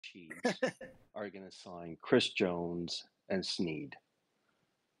Chiefs are going to sign Chris Jones and Snead?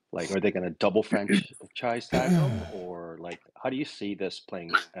 Like, are they going to double franchise tag them, or like, how do you see this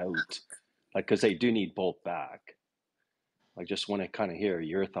playing out? Like, because they do need both back. I just want to kind of hear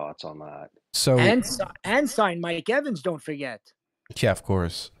your thoughts on that. So and sign Mike Evans. Don't forget. yeah, of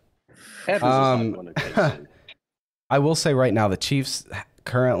course. Evans is not going to take it. I will say right now, the Chiefs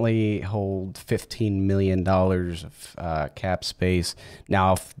currently hold $15 million of cap space.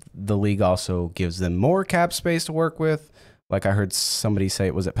 Now, if the league also gives them more cap space to work with, like I heard somebody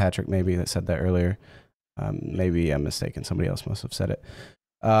say, was it Patrick maybe that said that earlier? Maybe I'm mistaken. Somebody else must have said it.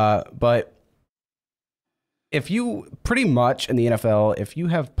 But if you pretty much in the NFL, if you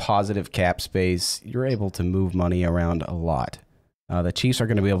have positive cap space, you're able to move money around a lot. The Chiefs are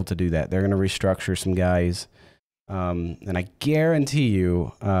going to be able to do that. They're going to restructure some guys. And I guarantee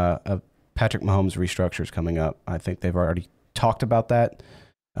you, Patrick Mahomes restructure is coming up. I think they've already talked about that.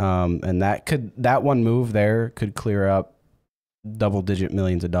 And that one move there could clear up double-digit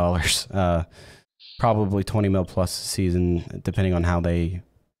millions of dollars. Probably 20 mil plus a season, depending on how they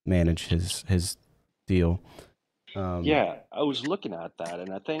manage his deal. Yeah, I was looking at that,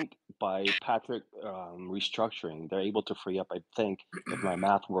 and I think by Patrick restructuring, they're able to free up, I think, if my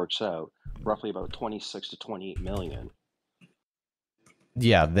math works out, roughly about 26 to 28 million.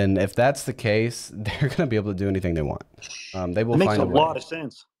 Yeah, then if that's the case, they're going to be able to do anything they want. They will find a way. Makes a lot of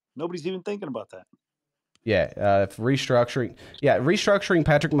sense. Nobody's even thinking about that. Yeah, restructuring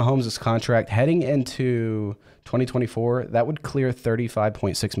Patrick Mahomes' contract heading into 2024, that would clear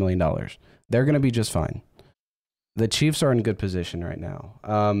 $35.6 million. They're going to be just fine. The Chiefs are in good position right now.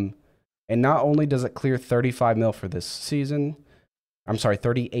 And not only does it clear 35 mil for this season,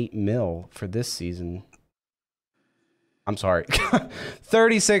 38 mil for this season.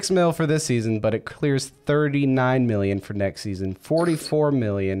 36 mil for this season, but it clears 39 million for next season, 44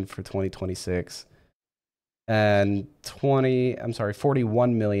 million for 2026. And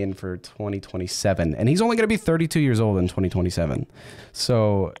 41 million for 2027. And he's only going to be 32 years old in 2027.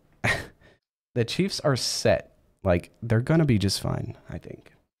 So the Chiefs are set. Like, they're going to be just fine, I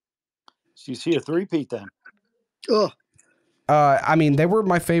think. So you see a three-peat then? Oh, I mean, they were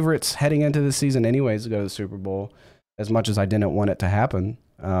my favorites heading into the season anyways to go to the Super Bowl, as much as I didn't want it to happen.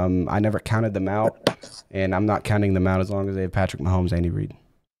 I never counted them out, and I'm not counting them out as long as they have Patrick Mahomes, Andy Reid.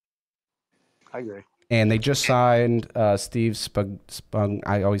 I agree. And they just signed Steve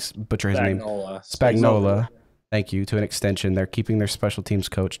I always butcher his name. Spagnuolo. Thank you, to an extension. They're keeping their special teams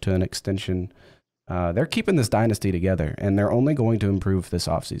coach to an extension. They're keeping this dynasty together, and they're only going to improve this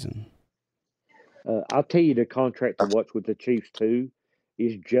offseason. I'll tell you the contract to watch with the Chiefs, too,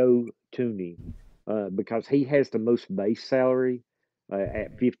 is Joe Tooney, because he has the most base salary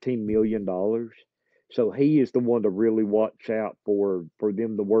at $15 million. So he is the one to really watch out for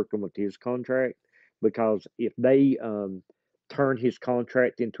them to work on with his contract, because if they turn his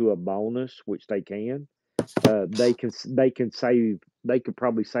contract into a bonus, which they can, they could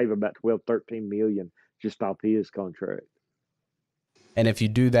probably save about 12-13 million just off his contract. And if you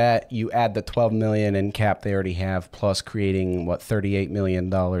do that, you add the 12 million in cap they already have, plus creating $38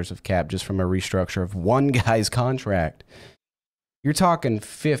 million of cap just from a restructure of one guy's contract. You're talking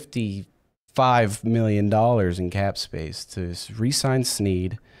 $55 million in cap space to re-sign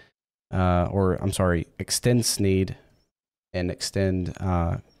Snead, extend Snead and extend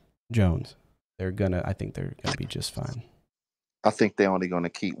Jones. I think they're gonna be just fine. I think they're only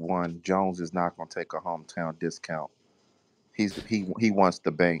gonna keep one. Jones is not gonna take a hometown discount. He wants the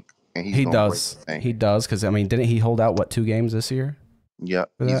bank, and he does. He does, because I mean, didn't he hold out 2 games this year?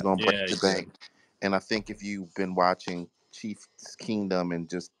 Yep, he's gonna break the bank. And I think if you've been watching Chiefs Kingdom and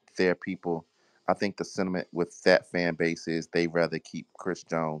just their people, I think the sentiment with that fan base is they rather keep Chris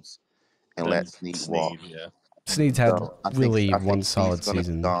Jones and let Snead walk. Yeah. Snead's had one solid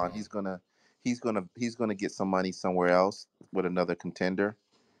season. He's gonna get some money somewhere else with another contender.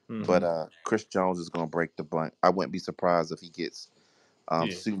 Mm-hmm. But Chris Jones is gonna break the bank. I wouldn't be surprised if he gets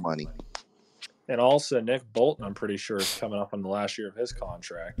Sue money. And also Nick Bolton, I'm pretty sure, is coming up on the last year of his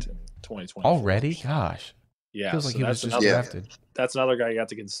contract in 2020. Already? Gosh. Yeah. Feels like he was just drafted. That's another guy you got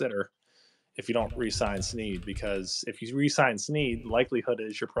to consider if you don't re-sign Snead, because if you re-sign Snead, likelihood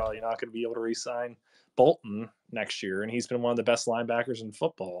is you're probably not going to be able to re-sign Bolton next year, and he's been one of the best linebackers in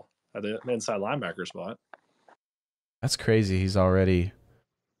football at the inside linebacker spot. That's crazy. He's already...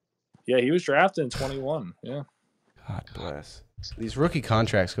 Yeah, he was drafted in 21. Yeah. God bless. These rookie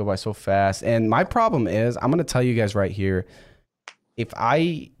contracts go by so fast. And my problem is, I'm going to tell you guys right here,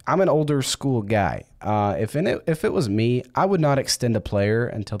 I'm an older school guy. If it was me, I would not extend a player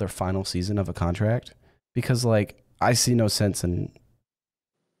until their final season of a contract, because I see no sense in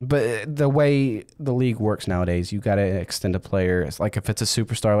But the way the league works nowadays, you got to extend a player. It's like if it's a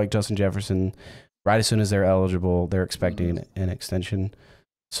superstar like Justin Jefferson, right as soon as they're eligible, they're expecting an extension.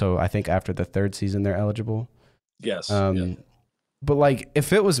 So I think after the 3rd season, they're eligible. Yes. But like,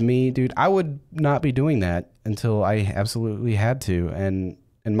 if it was me, dude, I would not be doing that until I absolutely had to. And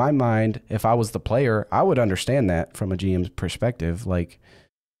in my mind, if I was the player, I would understand that from a GM's perspective. Like,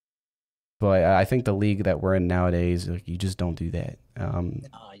 but I think the league that we're in nowadays, like, you just don't do that.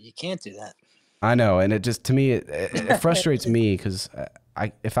 You can't do that. I know, and it just, to me, it frustrates me because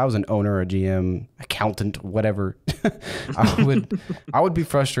if I was an owner, or a GM, accountant, whatever, I would be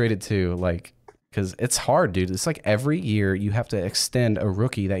frustrated too. Like, because it's hard, dude. It's like every year you have to extend a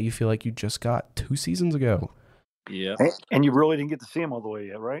rookie that you feel like you just got 2 seasons ago. Yeah, and you really didn't get to see him all the way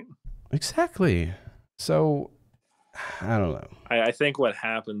yet, right? Exactly. So I don't know. I think what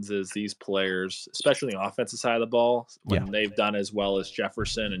happens is these players, especially on the offensive side of the ball, when they've done as well as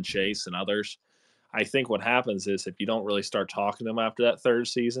Jefferson and Chase and others, I think what happens is if you don't really start talking to them after that 3rd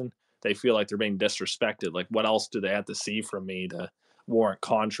season, they feel like they're being disrespected. Like, what else do they have to see from me to warrant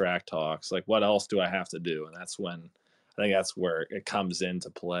contract talks? Like, what else do I have to do? And that's when I think that's where it comes into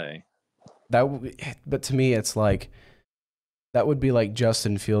play. But to me, it's like that would be like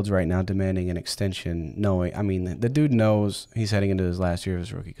Justin Fields right now demanding an extension, knowing, I mean, the dude knows he's heading into his last year of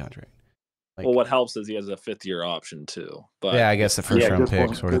his rookie contract. Like, well, what helps is he has a 5th-year option too. But yeah, I guess the first round pick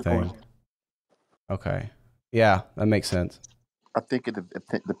point, sort of thing. Point. Okay, yeah, that makes sense. I think it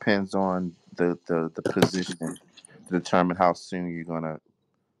depends on the position to determine how soon you're gonna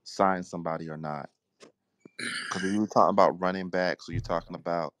sign somebody or not. Because if you're talking about running backs, or you're talking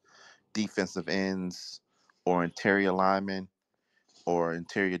about defensive ends or interior linemen or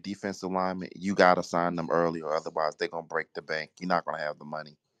interior defensive linemen, you gotta sign them early, or otherwise they're gonna break the bank. You're not gonna have the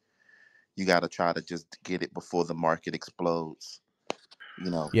money. You gotta try to just get it before the market explodes. You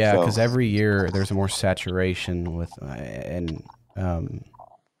know. Yeah, because every year there's more saturation with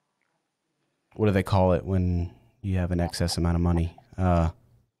what do they call it when you have an excess amount of money? Your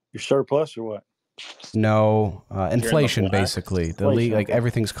surplus or what? No, inflation, basically. The league, like,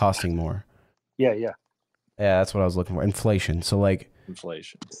 everything's costing more. Yeah. Yeah, that's what I was looking for. Inflation. So like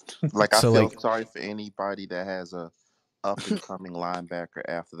inflation. Like, I feel sorry for anybody that has a up and coming linebacker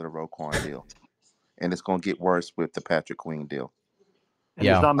after the Roquan deal, and it's gonna get worse with the Patrick Queen deal. And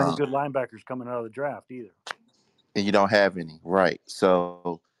there's not many good linebackers coming out of the draft either. And you don't have any, right?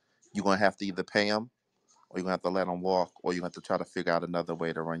 So you're gonna have to either pay them, or you're gonna have to let them walk, or you're gonna have to try to figure out another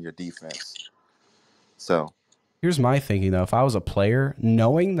way to run your defense. So here's my thinking though: if I was a player,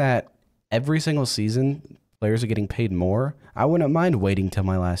 knowing that every single season players are getting paid more, I wouldn't mind waiting till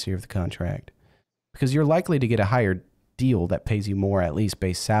my last year of the contract, because you're likely to get a higher deal that pays you more, at least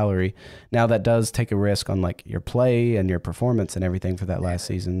base salary. Now that does take a risk on like your play and your performance and everything for that last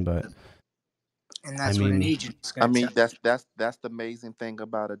season, but that's what an agent's I mean, that's the amazing thing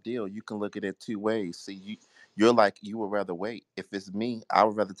about a deal. You can look at it 2 ways. See, you're like, you would rather wait. If it's me, I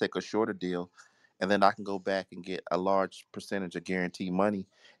would rather take a shorter deal, and then I can go back and get a large percentage of guaranteed money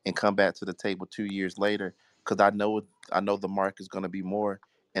and come back to the table 2 years later, because I know the market is going to be more,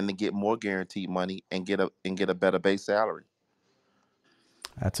 and then get more guaranteed money and get a better base salary.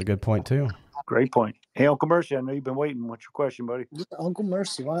 That's a good point too. Great point. Hey, Uncle Mercy, I know you've been waiting. What's your question, buddy? Yeah, Uncle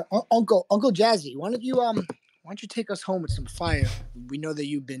Mercy, Uncle Jazzy, why don't you take us home with some fire? We know that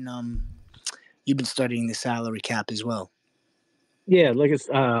you've been studying the salary cap as well. Yeah, like it's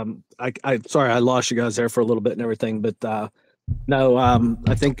I sorry I lost you guys there for a little bit and everything, but no,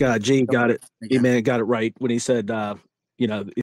 I think G got it. E-Man got it right when he said